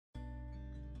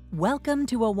Welcome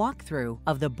to a walkthrough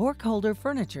of the Borkholder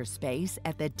furniture space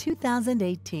at the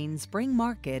 2018 Spring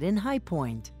Market in High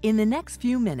Point. In the next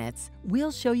few minutes,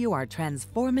 we'll show you our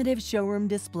transformative showroom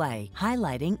display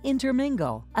highlighting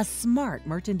Intermingle, a smart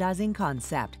merchandising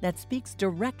concept that speaks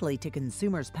directly to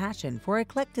consumers' passion for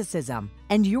eclecticism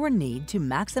and your need to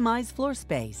maximize floor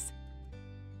space.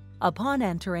 Upon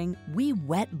entering, we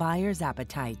whet buyers'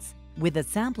 appetites with a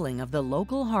sampling of the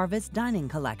local harvest dining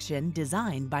collection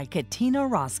designed by Katina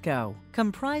Roscoe.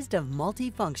 Comprised of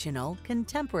multifunctional,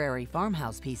 contemporary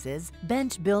farmhouse pieces,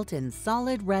 bench built in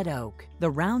solid red oak, the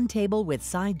round table with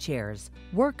side chairs,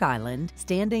 work island,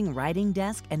 standing writing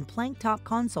desk, and plank top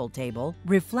console table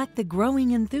reflect the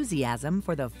growing enthusiasm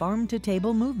for the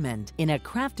farm-to-table movement in a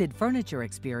crafted furniture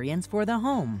experience for the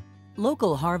home.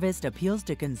 Local Harvest appeals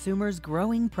to consumers'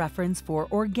 growing preference for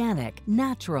organic,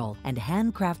 natural, and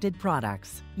handcrafted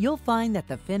products. You'll find that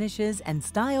the finishes and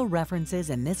style references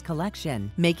in this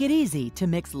collection make it easy to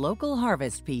mix local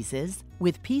Harvest pieces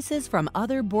with pieces from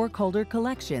other Borkholder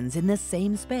collections in the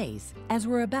same space, as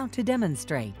we're about to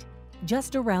demonstrate.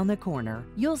 Just around the corner,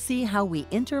 you'll see how we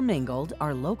intermingled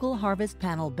our local Harvest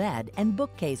panel bed and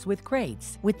bookcase with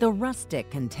crates with the rustic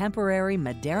contemporary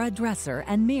Madeira dresser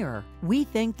and mirror. We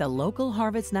think the local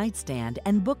Harvest nightstand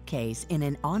and bookcase in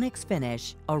an onyx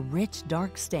finish, a rich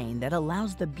dark stain that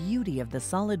allows the beauty of the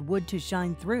solid wood to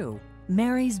shine through,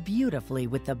 marries beautifully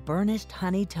with the burnished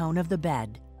honey tone of the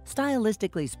bed.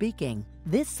 Stylistically speaking,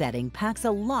 this setting packs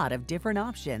a lot of different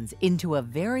options into a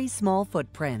very small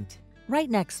footprint. Right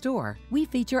next door, we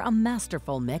feature a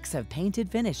masterful mix of painted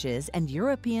finishes and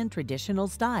European traditional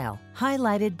style,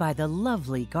 highlighted by the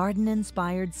lovely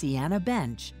garden-inspired Sienna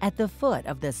bench at the foot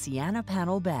of the Sienna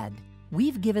panel bed.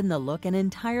 We've given the look an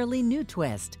entirely new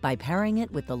twist by pairing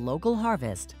it with the local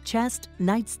Harvest, chest,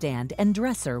 nightstand, and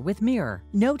dresser with mirror.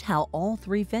 Note how all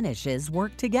three finishes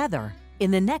work together. In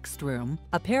the next room,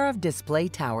 a pair of display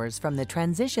towers from the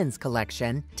Transitions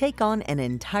collection take on an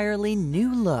entirely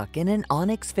new look in an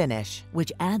onyx finish,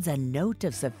 which adds a note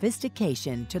of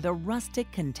sophistication to the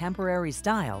rustic contemporary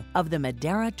style of the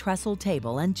Madeira trestle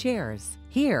table and chairs.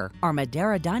 Here are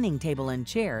Madeira dining table and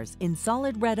chairs in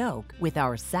solid red oak with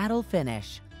our saddle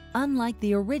finish. Unlike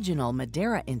the original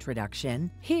Madeira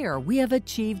introduction, here we have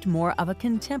achieved more of a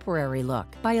contemporary look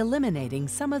by eliminating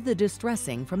some of the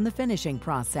distressing from the finishing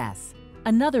process.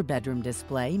 Another bedroom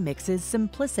display mixes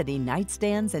simplicity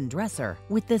nightstands and dresser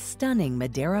with the stunning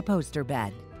Madeira poster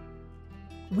bed.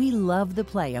 We love the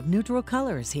play of neutral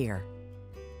colors here.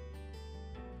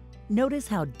 Notice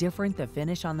how different the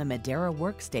finish on the Madeira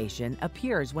workstation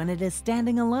appears when it is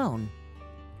standing alone.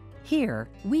 Here,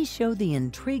 we show the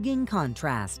intriguing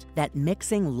contrast that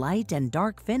mixing light and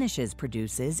dark finishes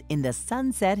produces in the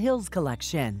Sunset Hills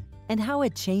collection, and how a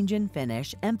change in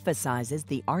finish emphasizes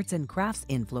the arts and crafts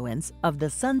influence of the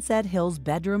Sunset Hills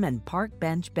bedroom and park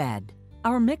bench bed.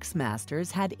 Our mix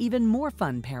masters had even more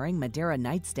fun pairing Madeira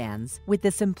nightstands with the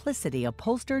Simplicity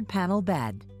upholstered panel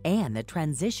bed and the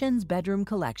Transitions bedroom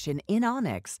collection in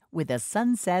onyx with a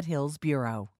Sunset Hills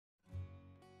bureau.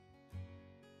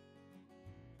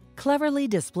 Cleverly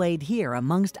displayed here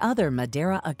amongst other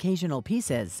Madeira occasional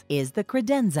pieces is the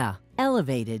credenza,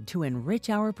 elevated to enrich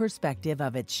our perspective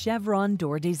of its chevron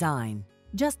door design.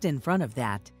 Just in front of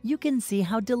that, you can see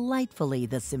how delightfully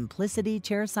the Simplicity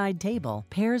chairside table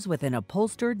pairs with an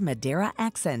upholstered Madeira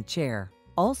accent chair.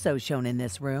 Also shown in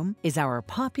this room is our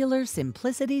popular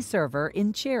Simplicity server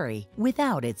in cherry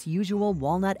without its usual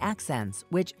walnut accents,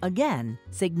 which again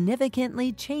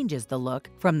significantly changes the look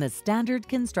from the standard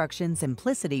construction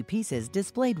Simplicity pieces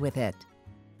displayed with it.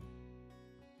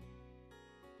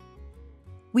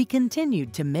 We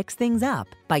continued to mix things up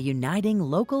by uniting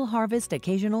local Harvest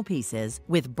occasional pieces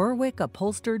with Berwick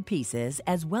upholstered pieces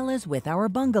as well as with our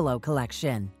bungalow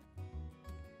collection.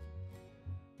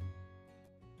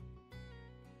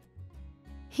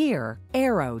 Here,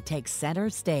 Arrow takes center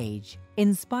stage.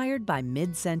 Inspired by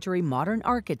mid-century modern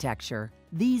architecture,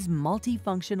 these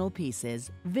multifunctional pieces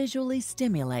visually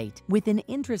stimulate with an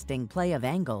interesting play of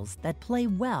angles that play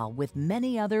well with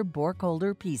many other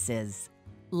Borkholder pieces.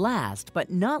 Last but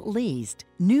not least,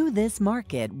 new this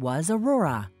market was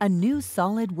Aurora, a new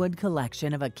solid wood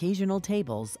collection of occasional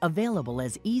tables available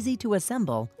as easy to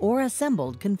assemble or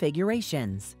assembled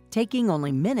configurations. Taking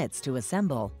only minutes to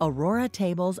assemble, Aurora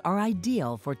tables are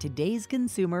ideal for today's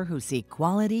consumer who seek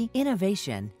quality,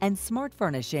 innovation, and smart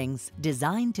furnishings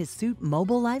designed to suit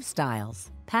mobile lifestyles.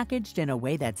 Packaged in a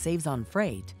way that saves on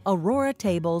freight, Aurora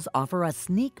tables offer a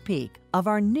sneak peek of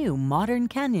our new Modern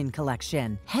Canyon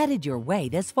collection, headed your way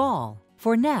this fall.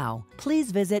 For now,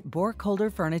 please visit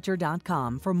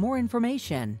borkholderfurniture.com for more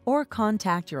information or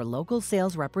contact your local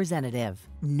sales representative.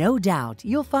 No doubt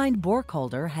you'll find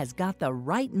Borkholder has got the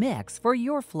right mix for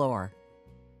your floor.